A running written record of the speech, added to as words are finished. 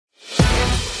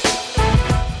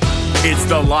It's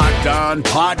the Locked On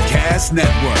Podcast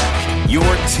Network, your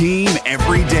team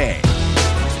every day.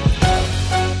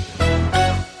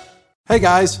 Hey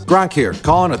guys, Gronk here,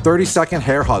 calling a 30-second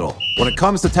hair huddle. When it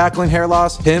comes to tackling hair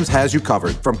loss, Hims has you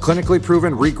covered. From clinically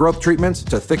proven regrowth treatments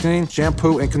to thickening,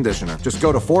 shampoo, and conditioner. Just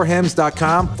go to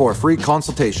 4hims.com for a free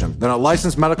consultation. Then a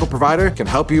licensed medical provider can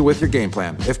help you with your game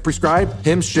plan. If prescribed,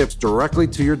 Hims ships directly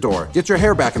to your door. Get your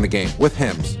hair back in the game with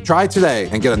Hims. Try today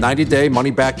and get a 90-day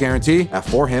money-back guarantee at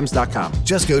 4hims.com.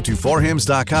 Just go to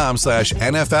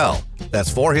 4hims.com/NFL.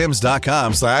 That's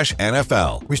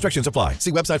 4hims.com/NFL. Restrictions apply.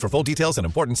 See website for full details and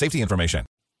important safety information.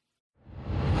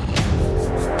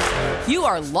 You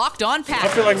are Locked On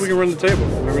Packers. I feel like we can run the table.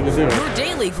 We're going to do it. Your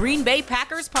daily Green Bay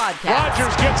Packers podcast.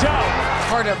 Rodgers gets out.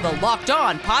 Part of the Locked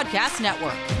On Podcast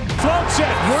Network. Floats it.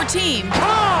 Your team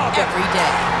every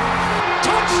day.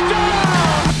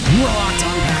 Touchdown! You are Locked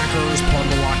On Packers, part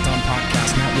of the Locked On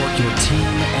Podcast Network, your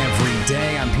team every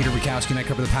day. I'm Peter Bukowski, and I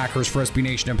cover the Packers for SB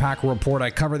Nation and Packer Report. I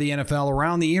cover the NFL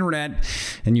around the internet,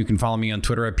 and you can follow me on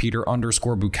Twitter at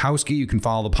Peter_Bukowski. You can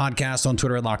follow the podcast on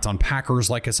Twitter at Locked On Packers,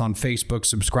 like us on Facebook,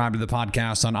 subscribe to the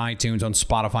podcast on iTunes, on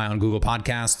Spotify, on Google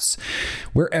Podcasts.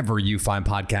 Wherever you find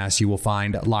podcasts, you will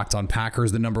find Locked On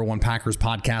Packers, the #1 Packers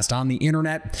podcast on the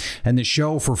internet, and the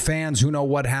show for fans who know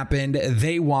what happened.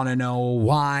 They want to know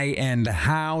why and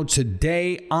how.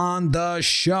 Today on the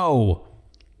show,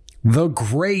 the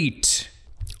great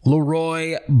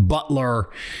LeRoy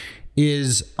Butler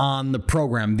is on the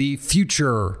program, the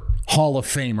future Hall of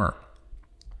Famer,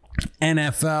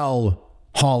 NFL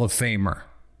Hall of Famer.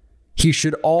 He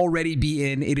should already be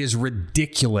in. It is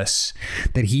ridiculous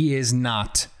that he is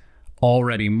not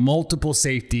already. Multiple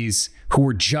safeties who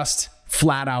were just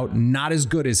flat out not as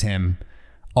good as him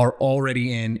are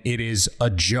already in. It is a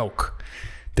joke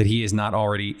that he is not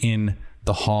already in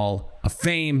the Hall of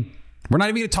Fame. We're not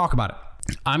even going to talk about it.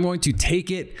 I'm going to take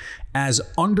it as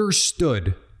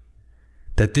understood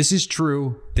that this is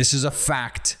true. This is a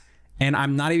fact. And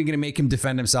I'm not even going to make him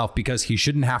defend himself because he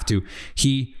shouldn't have to.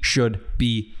 He should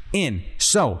be in.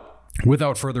 So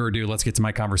without further ado, let's get to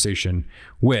my conversation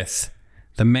with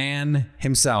the man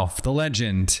himself, the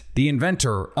legend, the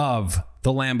inventor of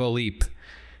the Lambeau Leap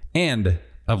and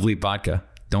of Leap Vodka.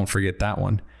 Don't forget that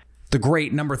one. The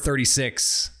great number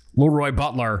 36, LeRoy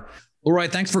Butler. LeRoy,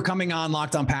 thanks for coming on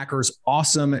Locked On Packers.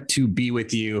 Awesome to be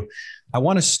with you. I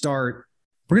want to start.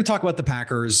 We're going to talk about the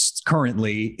Packers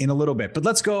currently in a little bit, but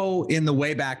let's go in the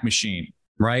Wayback Machine,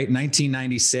 right?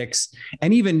 1996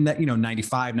 and even,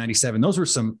 95, 97. Those were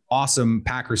some awesome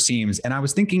Packers teams. And I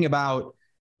was thinking about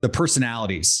the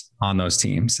personalities on those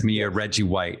teams. I mean, you had Reggie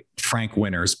White, Frank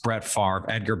Winters, Brett Favre,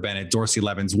 Edgar Bennett, Dorsey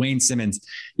Levens, Wayne Simmons.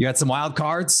 You had some wild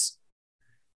cards.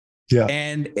 Yeah.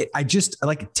 And I just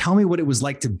tell me what it was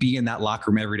like to be in that locker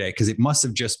room every day, because it must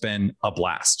have just been a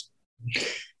blast.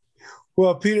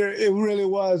 Well, Peter, it really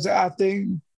was. I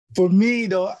think for me,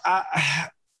 though, I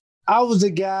was a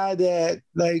guy that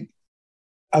I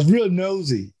was real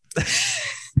nosy.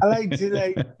 I like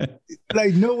to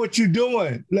know what you're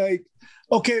doing.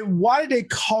 Okay, why did they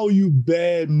call you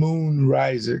Bad Moon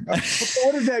Rising?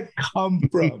 Where does that come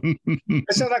from?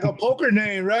 It sounds like a poker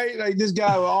name, right? Like this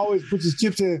guy will always put his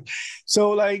chips in.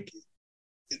 So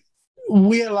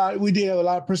we did have a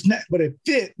lot of personality, but it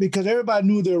fit because everybody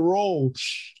knew their role.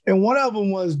 And one of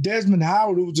them was Desmond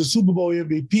Howard, who was a Super Bowl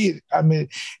MVP. I mean,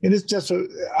 and it's just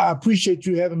I appreciate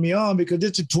you having me on because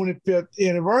it's the 25th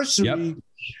anniversary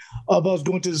of us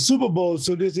going to the Super Bowl.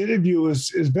 So this interview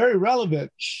is very relevant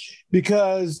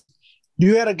because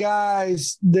you had a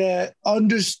guys that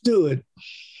understood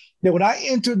that when I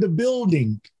entered the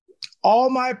building, all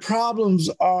my problems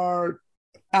are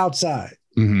outside.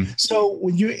 Mm-hmm. So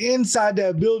when you're inside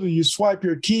that building, you swipe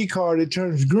your key card, it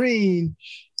turns green.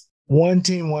 One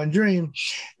team, one dream.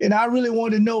 And I really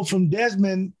wanted to know from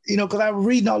Desmond, because I was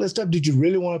reading all this stuff. Did you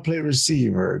really want to play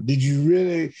receiver? Did you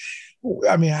really?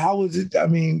 I mean, how was it? I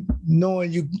mean,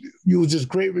 knowing you was this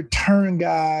great return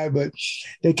guy, but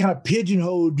they kind of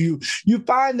pigeonholed you. You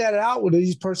find that out with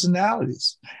these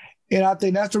personalities. And I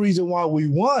think that's the reason why we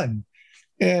won.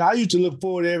 And I used to look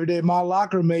forward every day. My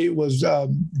locker mate was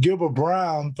Gilbert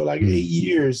Brown for 8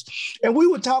 years. And we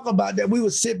would talk about that. We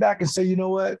would sit back and say, you know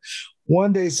what?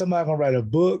 One day somebody's going to write a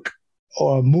book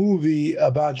or a movie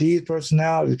about these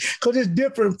personalities. Because it's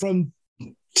different from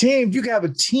teams. You can have a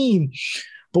team,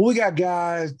 but we got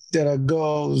guys that'll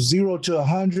go 0 to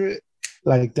 100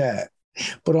 like that.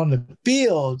 But on the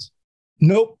field,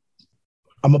 nope,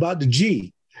 I'm about the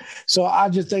G. So I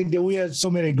just think that we had so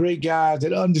many great guys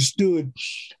that understood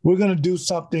we're going to do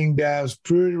something that was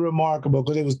pretty remarkable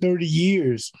because it was 30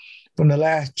 years from the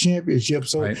last championship.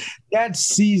 So that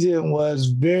season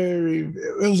was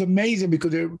it was amazing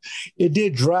because it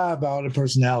did drive all the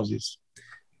personalities.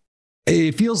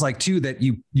 It feels like too that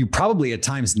you probably at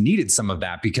times needed some of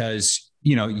that because,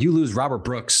 you know, you lose Robert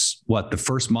Brooks, the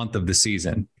first month of the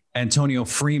season. Antonio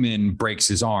Freeman breaks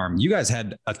his arm. You guys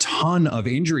had a ton of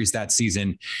injuries that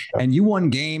season, and you won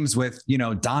games with, you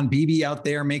know, Don Beebe out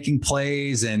there making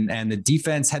plays, and the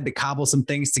defense had to cobble some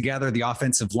things together. The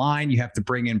offensive line, you have to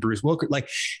bring in Bruce Wilker. Like,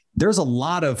 there's a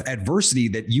lot of adversity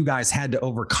that you guys had to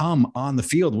overcome on the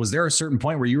field. Was there a certain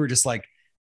point where you were just like,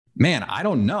 man, I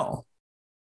don't know?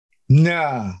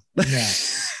 No,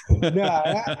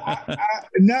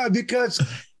 because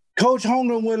Coach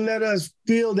Holmgren wouldn't let us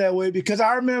feel that way, because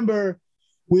I remember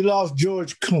we lost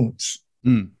George Kuntz.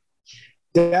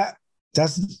 That's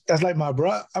like my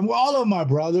brother. All of my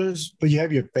brothers, but you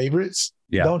have your favorites.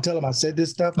 Yeah. Don't tell them I said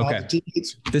this stuff. Okay.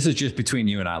 This is just between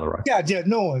you and I, LeRoy. Yeah,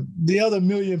 no one. The other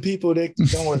million people, they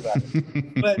don't worry about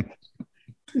it. But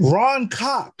Ron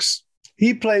Cox,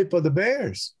 he played for the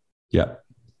Bears. Yeah.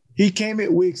 He came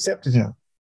in, we accepted him.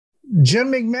 Jim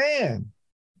McMahon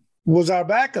was our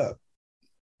backup.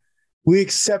 We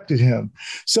accepted him.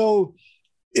 So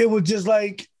it was just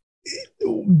like,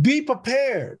 be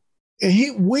prepared. And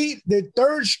the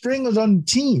third string was on the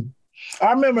team.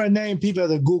 I remember a name people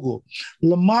had to Google,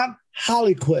 Lamont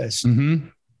Hollyquest. Mm-hmm.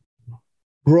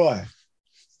 Roy,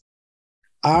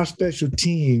 our special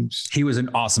teams. He was an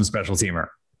awesome special teamer.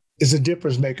 Is a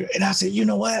difference maker. And I said, you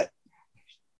know what?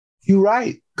 You're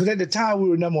right. Because at the time we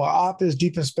were number one offense,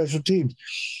 defense, special teams.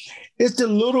 It's the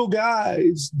little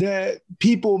guys that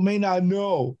people may not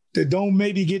know that don't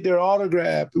maybe get their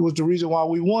autograph. It was the reason why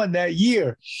we won that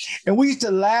year. And we used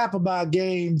to laugh about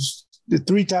games the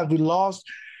 3 times we lost.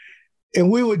 And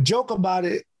we would joke about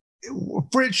it.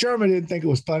 Fred Sherman didn't think it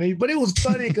was funny, but it was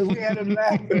funny because we had him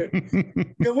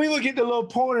laughing. And we would get the little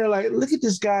pointer like, look at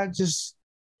this guy just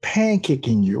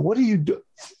pancaking you. What are you doing?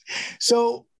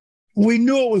 So we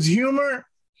knew it was humor,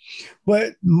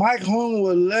 but Mike Holmgren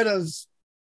would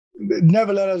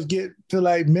never let us get to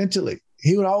like mentally.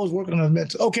 He would always work on us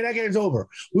mentally. Okay, that game's over.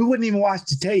 We wouldn't even watch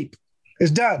the tape. It's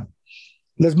done.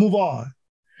 Let's move on.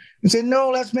 And say, no,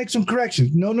 let's make some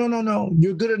corrections. No.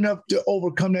 You're good enough to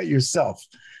overcome that yourself.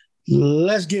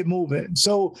 Let's get moving.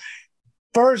 So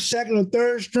first, second, or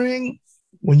third string,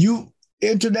 when you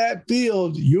enter that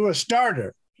field, you're a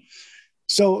starter.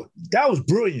 So that was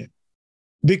brilliant.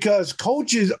 Because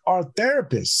coaches are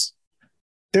therapists.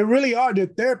 They really are. They're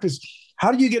therapists.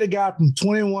 How do you get a guy from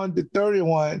 21 to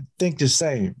 31 think the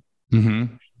same?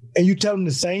 Mm-hmm. And you tell them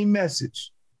the same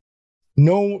message.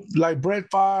 No, like Brett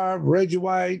Favre, Reggie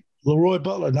White, LeRoy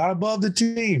Butler, not above the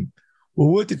team. We're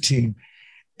with the team.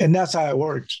 And that's how it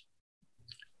works.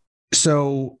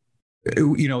 So,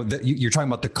 you know, you're talking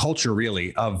about the culture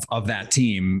really of that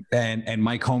team and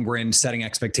Mike Holmgren setting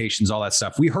expectations, all that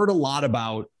stuff. We heard a lot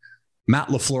about Matt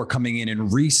LaFleur coming in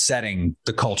and resetting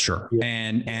the culture. Yeah.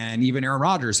 And even Aaron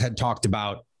Rodgers had talked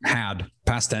about the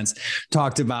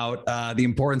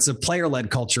importance of player-led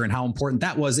culture and how important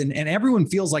that was. And everyone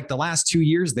feels like the last 2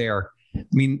 years there, I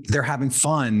mean, they're having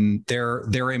fun.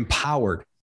 They're empowered.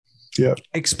 Yeah.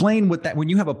 Explain what that, when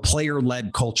you have a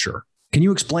player-led culture, can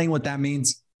you explain what that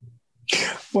means?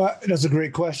 Well, that's a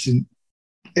great question.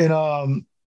 And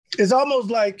it's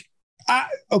almost like, I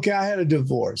had a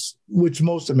divorce, which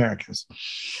most Americans.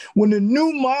 When the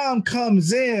new mom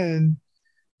comes in,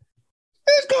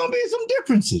 there's going to be some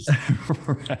differences.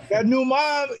 Right. That new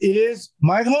mom is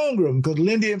Mike Holmgren, because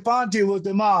Lindy Infante was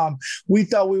the mom. We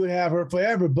thought we would have her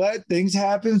forever, but things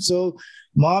happened. So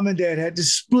mom and dad had to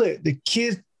split. The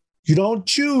kids, you don't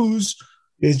choose.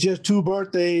 It's just 2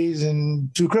 birthdays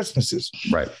and 2 Christmases.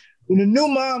 Right. When the new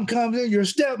mom comes in, your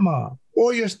stepmom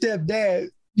or your stepdad,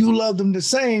 you love them the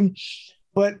same,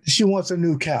 but she wants a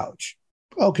new couch.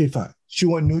 Okay, fine. She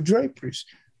wants new draperies.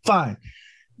 Fine.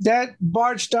 That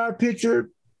Bart Starr picture,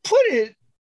 put it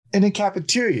in the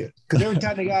cafeteria, because every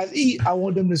time the guys eat, I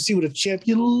want them to see what a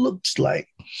champion looks like.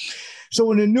 So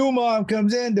when the new mom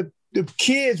comes in, the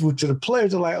kids, which are the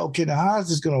players, are like, okay, now how's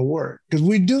this going to work? Because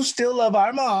we do still love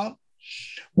our mom,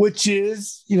 which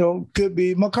is, could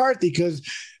be McCarthy, because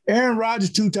Aaron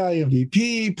Rodgers, 2-time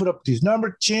MVP, put up these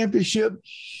number championship.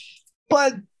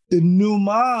 But the new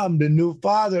mom, the new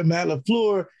father, Matt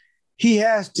LaFleur, he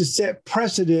has to set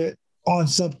precedent on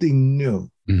something new.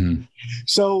 Mm-hmm.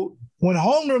 So when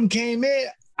Holmgren came in,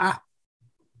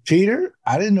 Peter,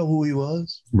 I didn't know who he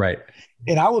was. Right.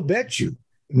 And I would bet you,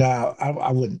 now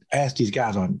I wouldn't ask these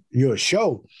guys on your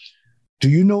show, do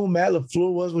you know who Matt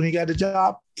LaFleur was when he got the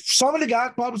job? Some of the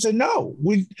guys probably said, no.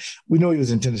 We know he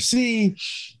was in Tennessee,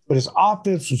 but his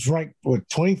offense was ranked,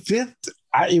 25th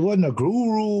he wasn't a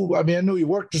guru. I mean, I know he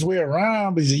worked his way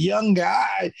around, but he's a young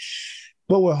guy.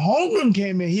 But when Holmgren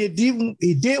came in, he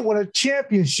did win a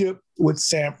championship with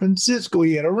San Francisco.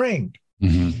 He had a ring,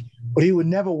 but he would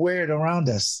never wear it around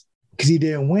us because he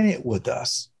didn't win it with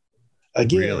us.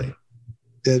 Again, really?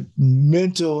 The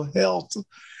mental health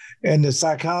and the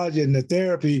psychology and the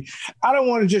therapy. I don't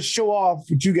want to just show off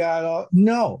what you got.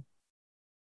 No,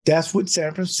 that's what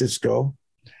San Francisco.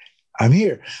 I'm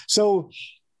here. So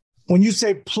when you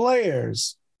say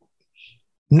players,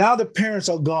 now the parents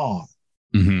are gone.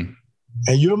 Mm-hmm.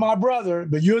 And you're my brother,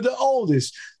 but you're the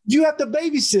oldest. You have to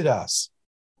babysit us.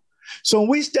 So when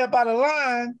we step out of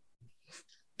line,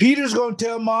 Peter's going to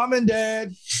tell mom and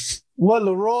dad what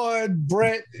LeRoy,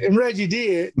 Brett, and Reggie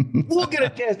did. We'll get a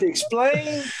chance to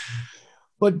explain.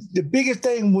 But the biggest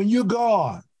thing, when you're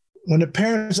gone, when the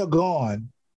parents are gone,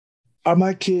 are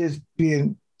my kids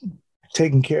being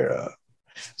taken care of?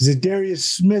 Zadarius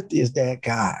Smith is that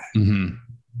guy.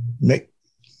 Mm-hmm.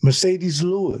 Mercedes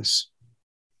Lewis.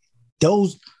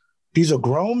 These are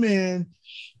grown men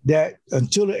that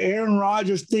until the Aaron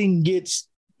Rodgers thing gets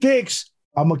fixed,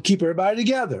 I'm going to keep everybody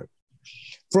together.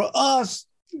 For us,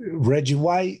 Reggie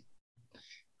White,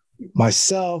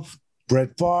 myself,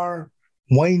 Brett Favre,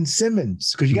 Wayne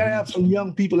Simmons, because you got to have some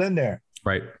young people in there.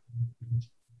 Right.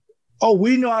 Oh,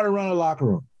 we know how to run a locker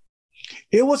room.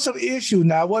 It was some issues.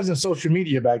 Now, it wasn't social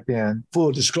media back then,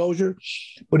 full disclosure,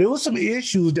 but it was some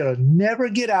issues that'll never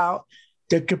get out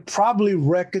that could probably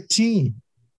wreck a team.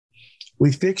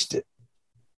 We fixed it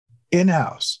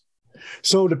in-house.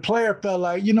 So the player felt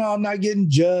like, I'm not getting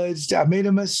judged. I made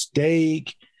a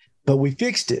mistake, but we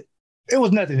fixed it. It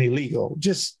was nothing illegal,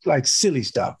 just like silly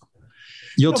stuff.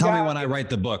 You'll tell me when I write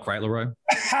the book, right, LeRoy?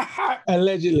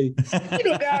 Allegedly.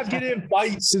 Guys get in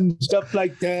fights and stuff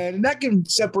like that, and that can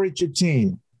separate your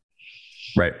team.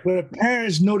 Right. But if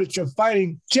parents know that you're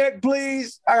fighting, check,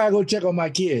 please. I got to go check on my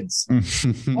kids.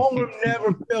 Holmgren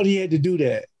never felt he had to do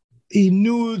that. He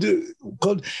knew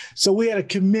so we had a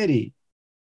committee.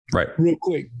 Right. Real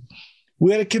quick.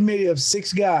 We had a committee of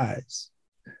 6 guys.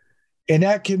 And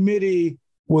that committee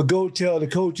would go tell the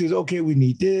coaches, okay, we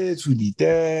need this, we need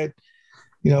that.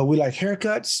 We like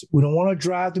haircuts. We don't want to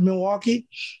drive to Milwaukee.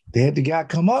 They had the guy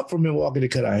come up from Milwaukee to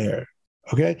cut our hair.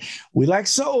 Okay. We like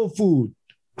soul food.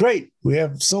 Great. We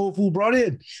have soul food brought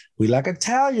in. We like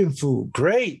Italian food.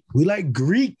 Great. We like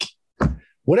Greek.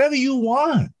 Whatever you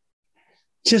want.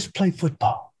 Just play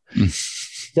football.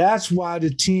 That's why the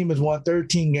team has won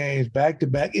 13 games back to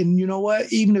back. And you know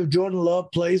what? Even if Jordan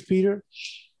Love plays, Peter,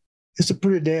 it's a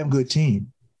pretty damn good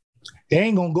team. They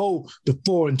ain't going to go to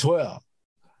 4-12.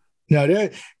 Now,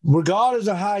 regardless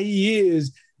of how he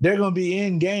is, they're going to be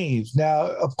in games. Now,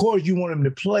 of course, you want him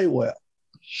to play well.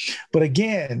 But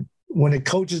again, when the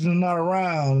coaches are not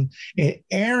around and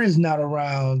Aaron's not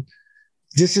around,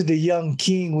 this is the young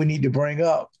king we need to bring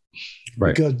up.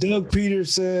 Right. Because Doug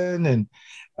Peterson and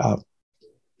all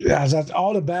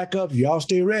the backups, y'all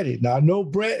stay ready. Now, I know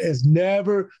Brett has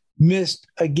never missed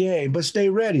a game, but stay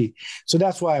ready. So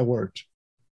that's why it worked.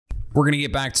 We're going to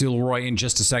get back to LeRoy in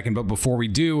just a second, but before we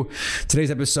do, today's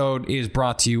episode is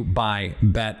brought to you by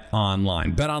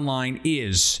BetOnline. BetOnline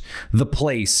is the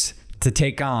place to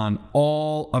take on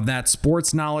all of that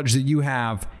sports knowledge that you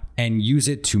have and use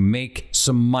it to make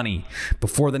some money.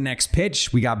 Before the next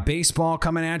pitch, we got baseball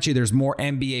coming at you. There's more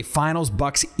NBA Finals.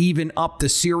 Bucks even up the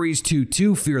series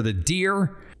 2-2. Fear the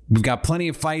deer. We've got plenty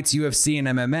of fights, UFC and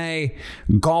MMA.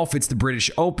 Golf, it's the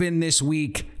British Open this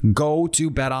week. Go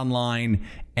to BetOnline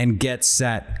and get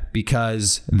set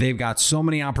because they've got so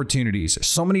many opportunities,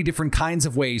 so many different kinds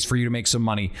of ways for you to make some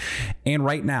money. And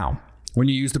right now, when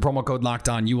you use the promo code Locked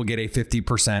On, you will get a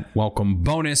 50% welcome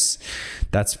bonus.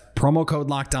 That's promo code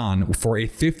Locked On for a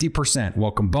 50%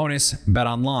 welcome bonus.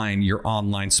 BetOnline, your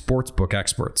online sportsbook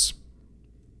experts.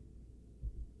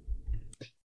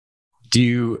 Do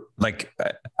you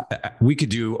we could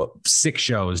do 6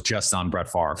 shows just on Brett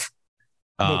Favre.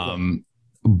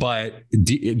 But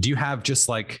do you have just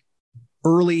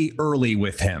early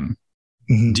with him?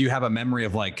 Mm-hmm. Do you have a memory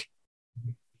of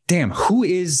damn, who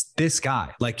is this guy?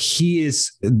 He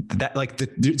is that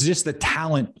just the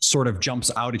talent sort of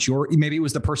jumps out at you, or maybe it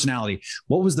was the personality.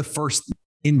 What was the first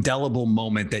indelible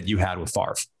moment that you had with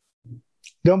Favre?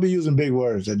 Don't be using big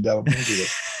words, indelible.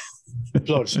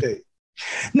 Florida State.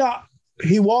 Now,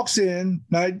 he walks in.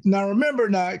 Now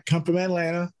remember, I come from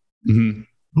Atlanta. Mm-hmm.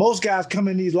 Most guys come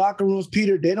in these locker rooms,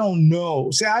 Peter, they don't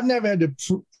know. See, I never had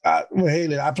to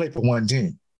I played for one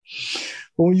team.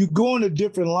 But when you go in a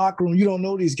different locker room, you don't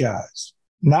know these guys.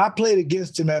 Now, I played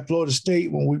against him at Florida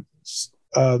State when we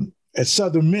at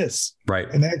Southern Miss.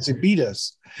 Right. And actually beat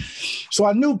us. So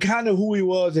I knew kind of who he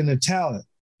was and the talent.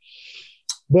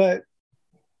 But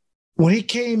when he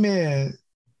came in,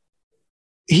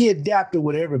 he adapted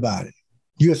with everybody.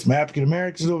 You had some African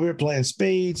Americans over here playing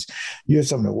spades. You had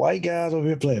some of the white guys over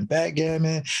here playing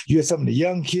backgammon. You had some of the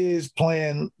young kids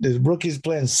the rookies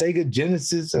playing Sega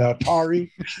Genesis and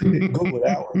Atari. Go with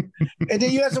that one. And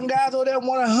then you had some guys over there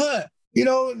want to hunt.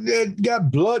 That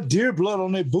got deer blood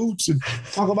on their boots and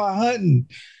talk about hunting.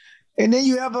 And then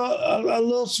you have a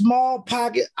little small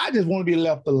pocket. I just want to be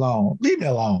left alone. Leave me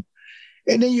alone.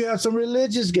 And then you have some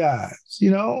religious guys,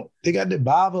 they got the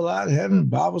Bible out, having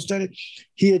Bible study.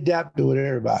 He adapted with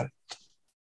everybody.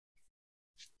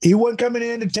 He wasn't coming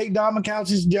in to take Don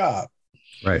McCown's job.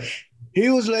 Right. He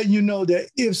was letting you know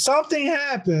that if something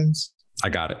happens, I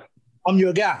got it. I'm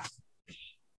your guy.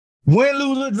 Win,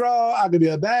 lose, or draw, I could be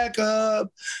a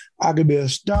backup. I could be a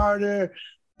starter.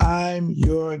 I'm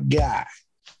your guy.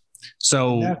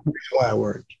 So that's why it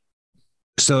worked.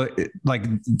 So,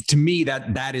 to me,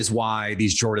 that is why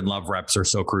these Jordan Love reps are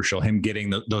so crucial. Him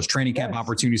getting those training camp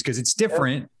opportunities, because it's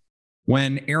different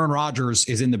when Aaron Rodgers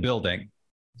is in the building.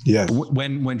 Yes.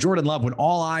 When Jordan Love, when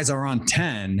all eyes are on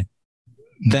 10,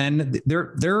 then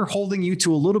they're holding you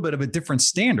to a little bit of a different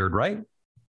standard, right?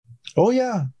 Oh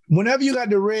yeah. Whenever you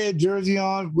got the red jersey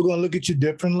on, we're gonna look at you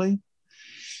differently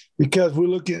because we're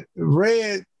looking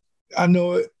red. I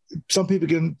know it. Some people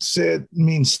can say it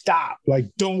means stop, like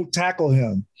don't tackle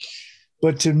him.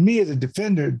 But to me as a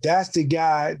defender, that's the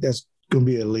guy that's going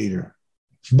to be a leader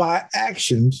by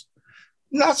actions,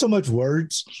 not so much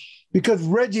words, because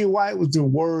Reggie White was the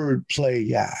word play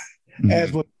guy,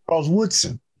 as was Charles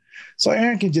Woodson. So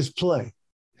Aaron can just play.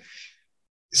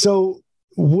 So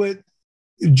with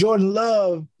Jordan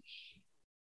Love,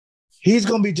 he's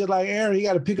going to be just like Aaron. He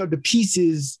got to pick up the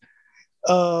pieces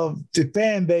of the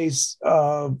fan base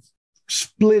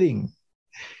splitting.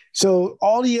 So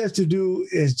all he has to do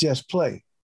is just play,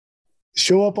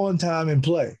 show up on time and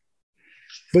play.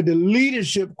 But the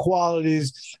leadership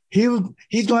qualities, he's going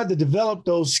to have to develop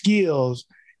those skills.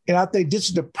 And I think this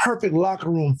is the perfect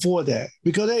locker room for that.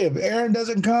 Because, hey, if Aaron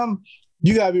doesn't come,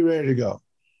 you got to be ready to go.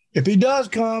 If he does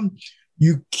come,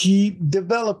 you keep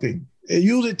developing. It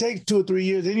usually takes 2 or 3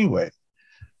 years anyway.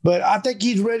 But I think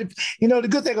he's ready. The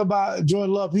good thing about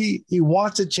Jordan Love, he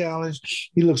wants a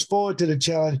challenge. He looks forward to the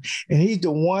challenge. And he's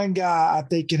the one guy I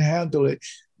think can handle it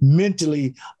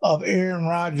mentally of Aaron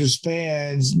Rodgers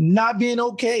fans not being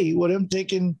okay with him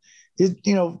taking his,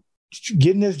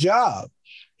 getting his job.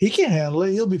 He can handle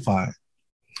it. He'll be fine.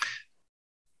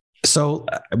 So,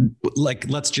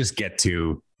 let's just get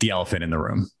to the elephant in the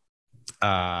room.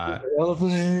 Yeah,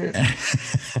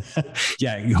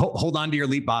 hold on to your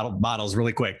Leap bottles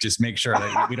really quick. Just make sure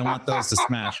that we don't want those to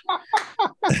smash.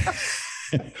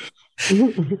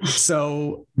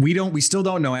 So we still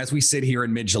don't know as we sit here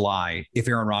in mid-July if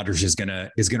Aaron Rodgers is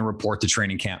gonna report to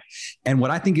training camp. And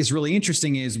what I think is really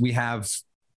interesting is we have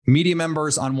media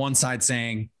members on one side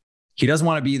saying he doesn't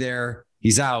want to be there,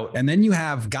 he's out. And then you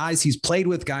have guys he's played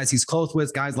with, guys he's close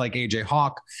with, guys like AJ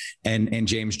Hawk and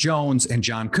James Jones and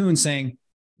John Kuhn saying,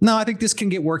 no, I think this can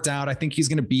get worked out. I think he's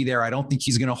going to be there. I don't think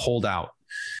he's going to hold out.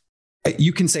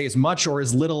 You can say as much or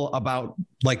as little about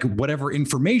whatever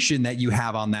information that you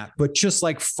have on that, but just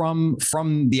from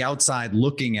the outside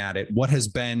looking at it, what has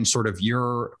been sort of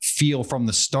your feel from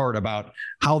the start about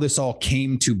how this all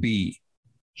came to be?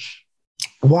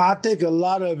 Well, I think a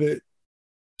lot of it,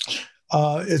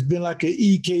 it's been like an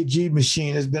EKG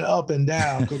machine. It's been up and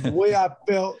down because the way I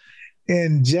felt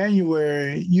in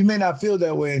January, you may not feel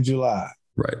that way in July.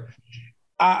 Right.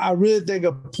 I really think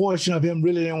a portion of him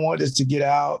really didn't want this to get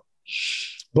out.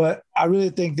 But I really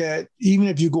think that even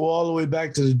if you go all the way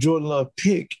back to the Jordan Love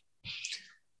pick,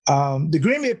 the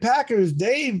Green Bay Packers,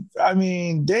 they've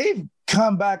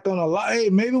come back on a lot. Hey,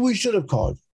 maybe we should have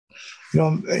called you.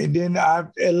 And then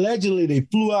allegedly they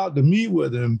flew out to meet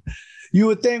with him. You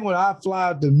would think when I fly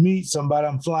out to meet somebody,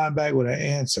 I'm flying back with an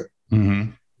answer.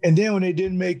 Mm-hmm. And then when they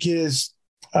didn't make his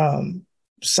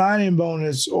signing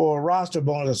bonus or roster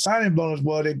bonus, a signing bonus,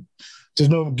 well, there's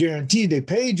no guarantee they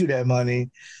paid you that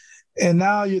money. And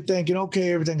now you're thinking,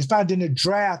 okay, everything's fine. Then the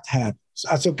draft happens.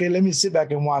 I said, okay, let me sit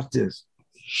back and watch this.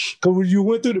 Because you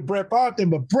went through the Brett Favre thing,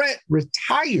 but Brett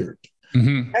retired.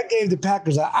 Mm-hmm. That gave the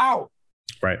Packers an out.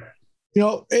 Right.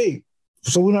 Hey,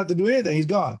 so we don't have to do anything. He's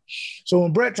gone. So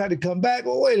when Brett tried to come back,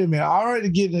 well, wait a minute. I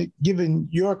already given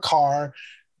your car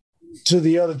to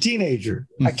the other teenager.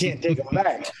 I can't take him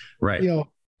back. Right. You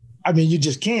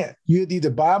just can't. You either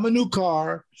buy him a new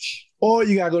car or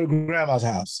you got to go to grandma's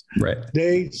house. Right.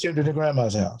 They shipped it to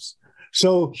grandma's house.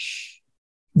 So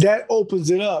that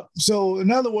opens it up. So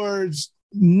in other words,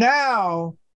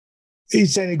 now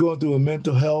he's saying he's going through a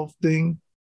mental health thing,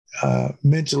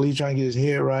 mentally trying to get his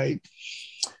head right.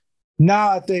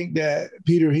 Now I think that,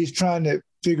 Peter, he's trying to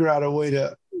figure out a way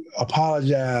to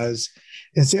apologize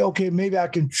and say, okay, maybe I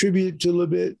contributed to a little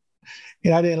bit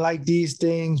and I didn't like these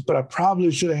things, but I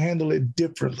probably should have handled it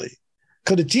differently.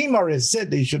 Because the team already said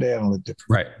they should have handled it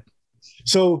differently. Right.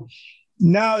 So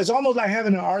now it's almost like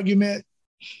having an argument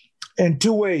in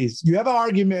two ways. You have an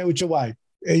argument with your wife,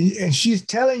 and she's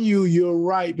telling you you're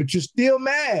right, but you're still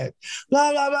mad.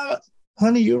 Blah, blah, blah.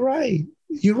 Honey, you're right.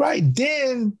 You're right.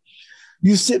 Then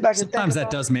you sit back and think. Sometimes that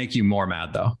does make you more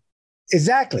mad, though.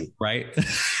 Exactly. Right.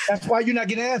 That's why you're not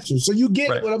getting answers. So you get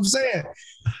right. what I'm saying.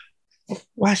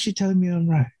 Why is she telling me I'm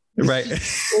right? Right.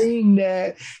 Saying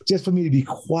that just for me to be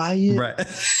quiet. Right.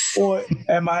 Or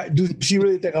do she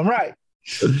really think I'm right?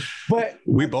 But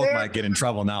we both might get in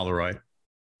trouble now, LeRoy.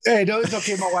 Hey, no, it's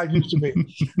okay. My wife used to be.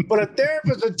 But a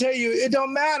therapist will tell you, it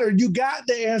don't matter. You got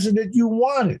the answer that you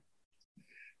wanted.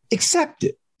 Accept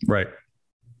it. Right.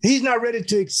 He's not ready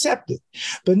to accept it.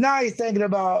 But now he's thinking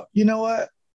about, you know what?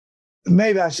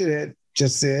 Maybe I should have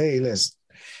just said, hey, listen,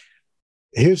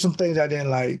 here's some things I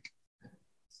didn't like.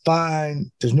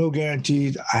 Fine. There's no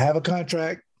guarantees. I have a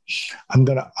contract. I'm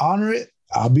going to honor it.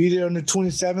 I'll be there on the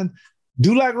 27th.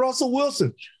 Do like Russell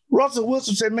Wilson. Russell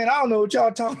Wilson said, man, I don't know what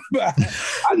y'all talking about.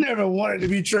 I never wanted to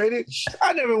be traded.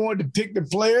 I never wanted to pick the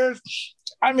players.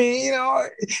 I mean, you know,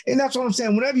 and that's what I'm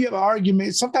saying. Whenever you have an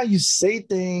argument, sometimes you say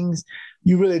thyou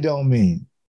really don't mean,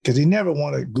 because he never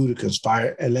wanted Goo to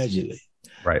conspire, allegedly.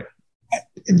 Right.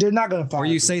 They're not going to fire. Or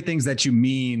you say things that you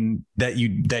mean that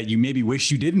you maybe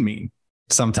wish you didn't mean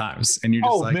sometimes. And you're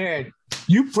just man,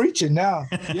 you preaching now.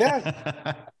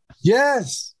 Yes.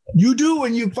 Yes, you do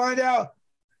when you find out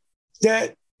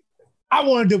that I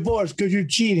want a divorce because you're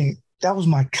cheating. That was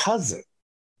my cousin.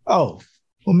 Oh,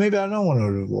 well, maybe I don't want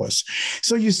a divorce.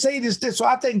 So you say this. So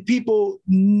I think people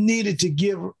needed to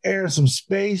give Aaron some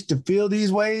space to feel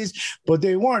these ways, but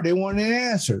they weren't. They wanted an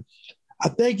answer. I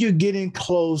think you're getting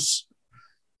close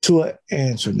to an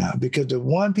answer now, because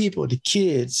the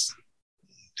kids,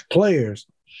 the players,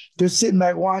 they're sitting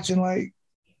back watching like,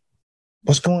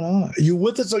 what's going on? Are you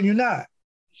with us or you're not?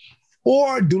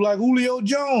 Or do like Julio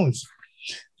Jones.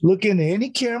 Look into any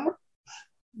camera,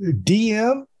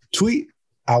 DM, tweet,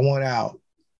 I want out.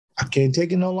 I can't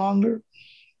take it no longer.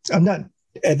 I'm not.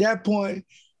 At that point,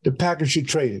 the Packers should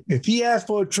trade it. If he asks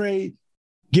for a trade,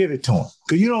 give it to him,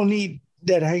 because you don't need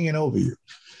that hanging over you.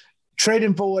 Trade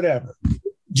him for whatever.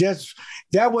 Just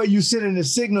that way you send in a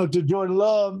signal to Jordan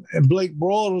Love and Blake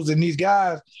Bortles and these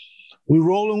guys, we're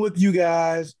rolling with you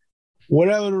guys.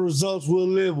 Whatever the results, we'll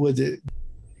live with it.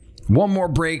 One more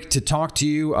break to talk to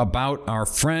you about our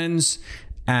friends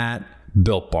at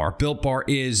Built Bar. Built Bar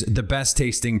is the best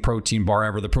tasting protein bar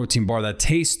ever. The protein bar that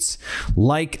tastes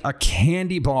like a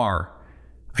candy bar.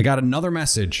 I got another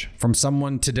message from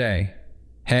someone today.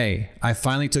 Hey, I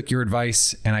finally took your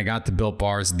advice and I got the Built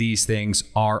Bars. These things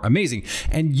are amazing.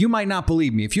 And you might not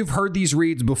believe me. If you've heard these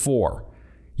reads before,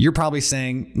 you're probably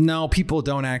saying, no, people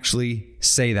don't actually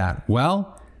say that.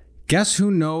 Well, guess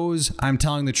who knows I'm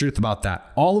telling the truth about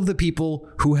that? All of the people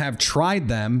who have tried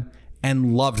them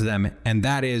and loved them. And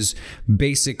that is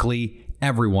basically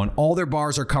everyone. All their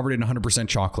bars are covered in 100%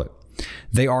 chocolate.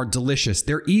 They are delicious.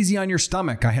 They're easy on your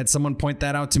stomach. I had someone point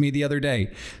that out to me the other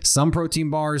day. Some protein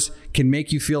bars can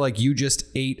make you feel like you just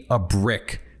ate a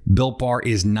brick. Built Bar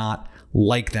is not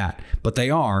like that, but they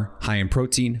are high in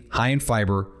protein, high in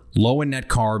fiber, low in net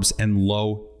carbs, and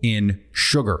low in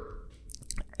sugar.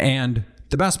 And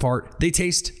the best part, they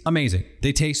taste amazing.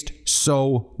 They taste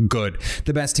so good.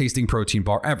 The best tasting protein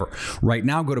bar ever. Right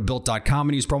now, go to Built.com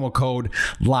and use promo code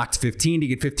LOCKED15 to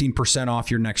get 15%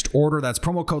 off your next order. That's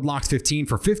promo code LOCKED15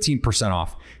 for 15%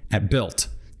 off at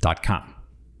Built.com.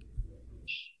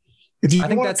 I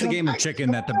think that's the game of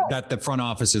chicken that the front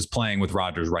office is playing with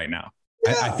Rodgers right now.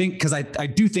 Yeah. I think, because I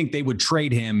do think they would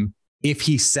trade him if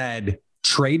he said,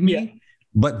 trade me. Yeah.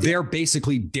 But they're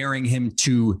basically daring him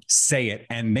to say it.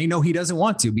 And they know he doesn't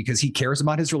want to, because he cares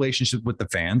about his relationship with the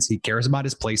fans. He cares about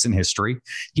his place in history.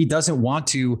 He doesn't want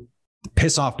to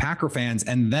piss off Packer fans.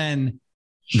 And then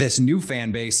this new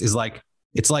fan base is like,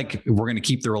 it's like, we're going to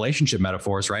keep the relationship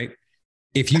metaphors, right?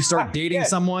 If you start dating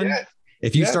someone,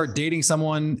 start dating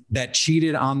someone that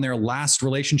cheated on their last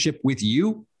relationship with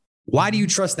you, why do you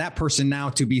trust that person now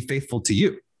to be faithful to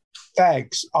you?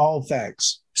 Facts, all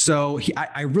facts. So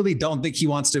I really don't think he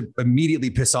wants to immediately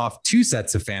piss off two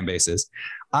sets of fan bases.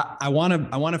 I want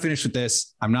to finish with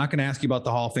this. I'm not going to ask you about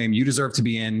the Hall of Fame. You deserve to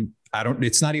be in.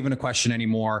 It's not even a question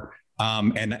anymore.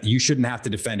 And you shouldn't have to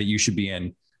defend it. You should be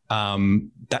in,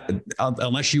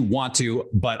 unless you want to,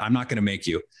 but I'm not going to make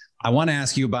you. I want to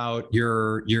ask you about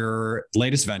your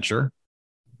latest venture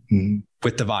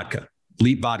with the vodka,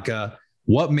 Leap Vodka.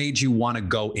 What made you want to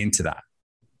go into that?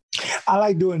 I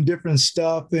like doing different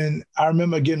stuff. And I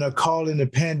remember getting a call in the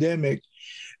pandemic.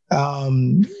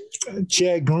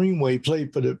 Chad Greenway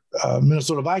played for the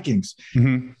Minnesota Vikings.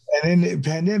 Mm-hmm. And in the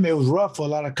pandemic, it was rough for a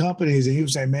lot of companies. And he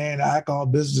was saying, man, the alcohol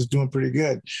business is doing pretty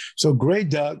good. So Grey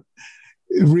Duck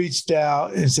reached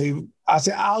out and I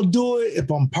said, I'll do it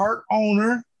if I'm part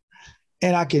owner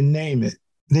and I can name it.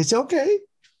 And they said, okay.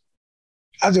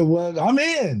 I said, well, I'm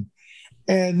in.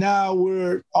 And now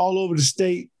we're all over the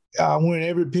state. We're in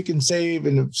every pick and save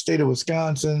in the state of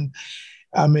Wisconsin.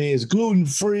 I mean, it's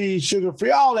gluten-free,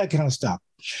 sugar-free, all that kind of stuff.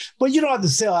 But you don't have to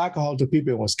sell alcohol to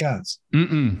people in Wisconsin.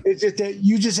 Mm-mm. It's just that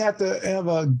you just have to have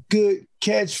a good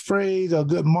catchphrase or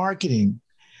good marketing.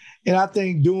 And I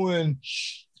think doing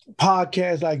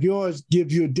podcasts like yours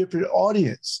gives you a different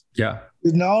audience. Yeah.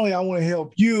 Not only I want to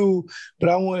help you, but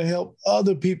I want to help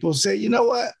other people say, you know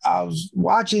what? I was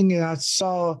watching and I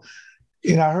saw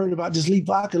and I heard about this Leaf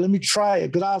Vodka. Let me try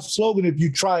it. Because our slogan, if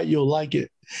you try it, you'll like it.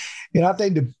 And I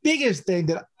think the biggest thing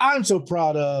that I'm so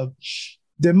proud of,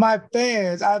 that my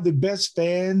fans, I have the best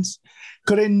fans,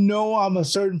 because they know I'm a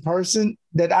certain person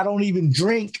that I don't even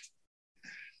drink,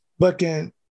 but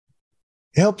can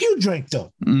help you drink though.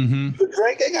 Mm-hmm. You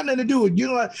drink ain't got nothing to do with it.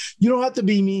 You don't have to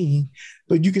be me,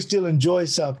 but you can still enjoy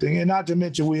something. And not to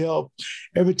mention, we help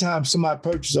every time somebody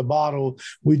purchases a bottle,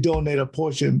 we donate a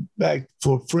portion back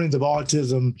for Friends of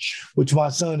Autism, which my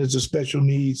son is a special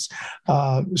needs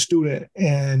student.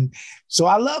 And so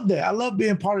I love that. I love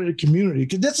being part of the community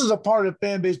because this is a part of the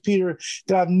fan base, Peter,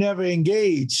 that I've never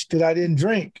engaged because I didn't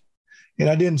drink and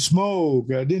I didn't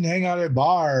smoke. I didn't hang out at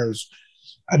bars.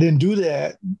 I didn't do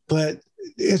that. But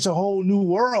it's a whole new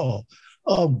world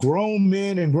of grown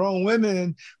men and grown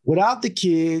women without the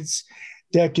kids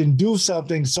that can do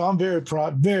something. So I'm very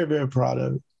proud, very, very proud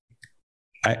of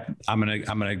it. I'm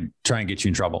gonna try and get you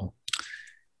in trouble.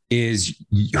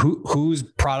 Whose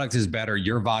product is better,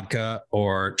 your vodka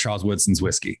or Charles Woodson's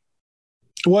whiskey?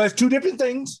 Well, it's two different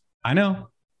things. I know,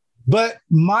 but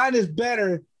mine is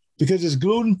better because it's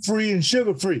gluten-free and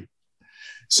sugar-free.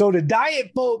 So the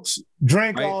diet folks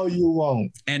drink all you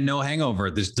want. And no hangover.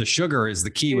 The sugar is the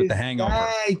key with the hangover.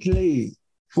 Exactly.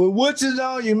 With Woodson's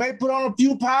on, you may put on a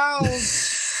few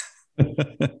pounds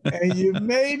and you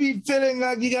may be feeling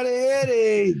like you got a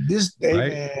headache. This day,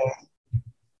 man,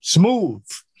 smooth.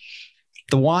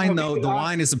 The wine, though, the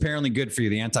wine is apparently good for you.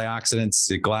 The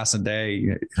antioxidants, a glass a day,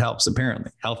 it helps,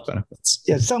 apparently. Health benefits.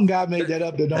 Yeah, some guy made that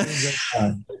up that don't even drink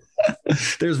wine.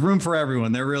 There's room for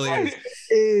everyone. There really is.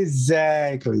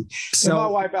 Exactly. So and my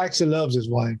wife actually loves this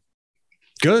wine.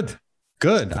 Good.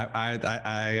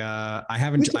 I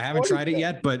haven't tried it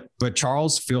yet, but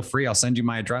Charles, feel free. I'll send you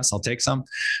my address. I'll take some.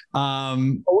 We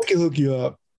can hook you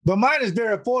up. But mine is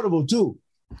very affordable too.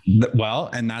 Well,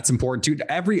 and that's important too.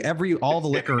 All the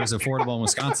liquor is affordable in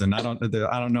Wisconsin. I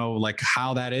don't know like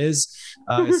how that is.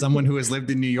 As someone who has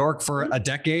lived in New York for a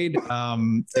decade,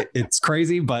 it's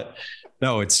crazy, but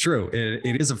no, it's true.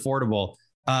 It is affordable.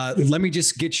 Let me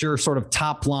just get your sort of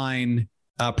top line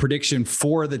prediction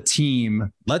for the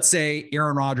team. Let's say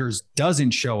Aaron Rodgers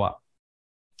doesn't show up.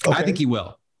 Okay. I think he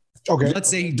will. Okay. Let's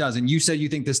say he doesn't. You said you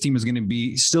think this team is going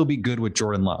to still be good with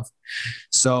Jordan Love.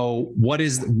 So what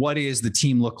is the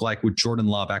team look like with Jordan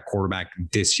Love at quarterback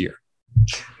this year?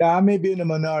 Now, I may be in the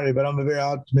minority, but I'm a very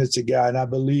optimistic guy, and I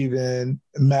believe in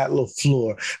Matt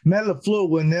LaFleur. Matt LaFleur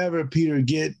will never, Peter,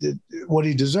 get what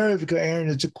he deserves because Aaron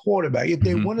is a quarterback. If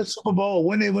they win a Super Bowl,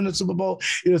 when they win a Super Bowl,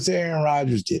 it'll say Aaron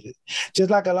Rodgers did it. Just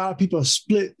like a lot of people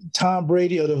split Tom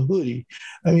Brady or the hoodie.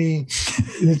 I mean,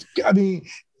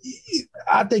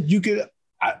 I think you could.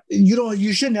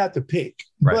 You shouldn't have to pick.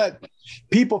 Right. But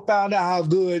people found out how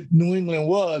good New England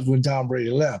was when Tom Brady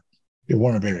left. They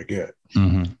weren't very good.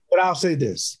 Mm-hmm. But I'll say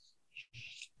this.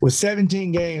 With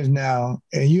 17 games now,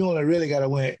 and you only really got to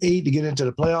win 8 to get into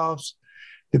the playoffs,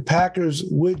 the Packers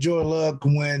with Jordan Love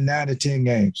can win 9 to 10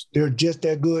 games. They're just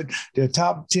that good. They're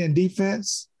top 10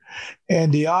 defense.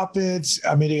 And the offense,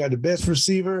 I mean, they got the best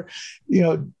receiver. You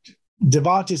know,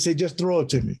 Devontae said, just throw it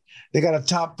to me. They got a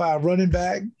top 5 running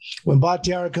back. When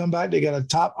Bakhtiari come back, they got a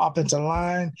top offensive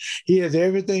line. He has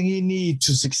everything he needs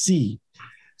to succeed.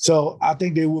 So I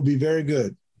think they will be very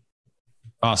good.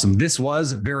 Awesome. This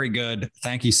was very good.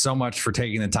 Thank you so much for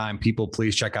taking the time. People,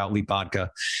 please check out Leap Vodka,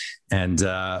 and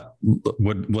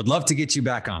would love to get you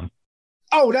back on.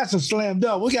 Oh, that's a slam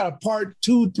dunk. We got a part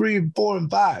 2, 3, 4,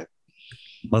 and 5.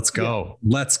 Let's go.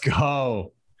 Yeah. Let's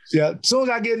go. Yeah. As soon as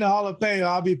I get in the Hall of Fame,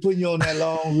 I'll be putting you on that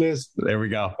long list. There we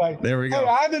go. Like, there we go. Hey,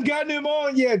 I haven't gotten him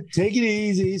on yet. Take it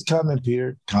easy. He's coming,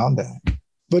 Peter. Calm down.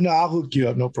 But no, I'll hook you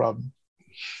up. No problem.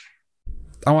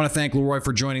 I want to thank LeRoy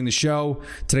for joining the show.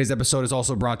 Today's episode is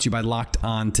also brought to you by Locked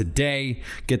On Today.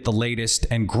 Get the latest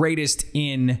and greatest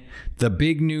in the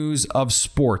big news of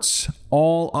sports.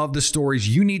 All of the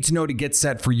stories you need to know to get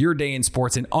set for your day in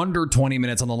sports in under 20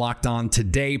 minutes on the Locked On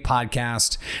Today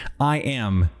podcast. I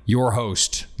am your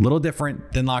host. A little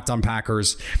different than Locked On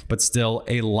Packers, but still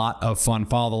a lot of fun.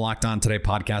 Follow the Locked On Today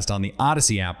podcast on the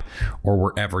Odyssey app or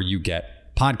wherever you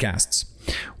get podcasts.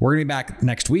 We're going to be back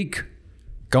next week.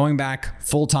 Going back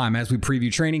full time as we preview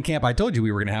training camp. I told you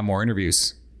we were going to have more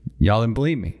interviews. Y'all didn't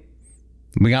believe me.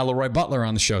 We got LeRoy Butler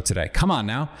on the show today. Come on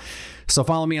now. So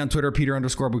follow me on Twitter,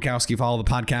 Peter_Bukowski. Follow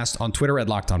the podcast on Twitter at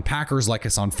Locked On Packers. Like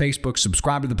us on Facebook.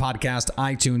 Subscribe to the podcast,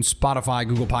 iTunes, Spotify,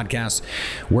 Google Podcasts.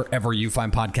 Wherever you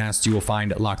find podcasts, you will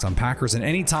find Locked On Packers. And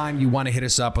anytime you want to hit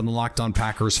us up on the Locked On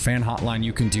Packers fan hotline,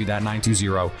 you can do that,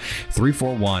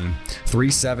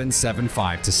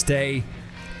 920-341-3775 to stay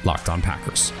Locked On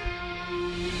Packers.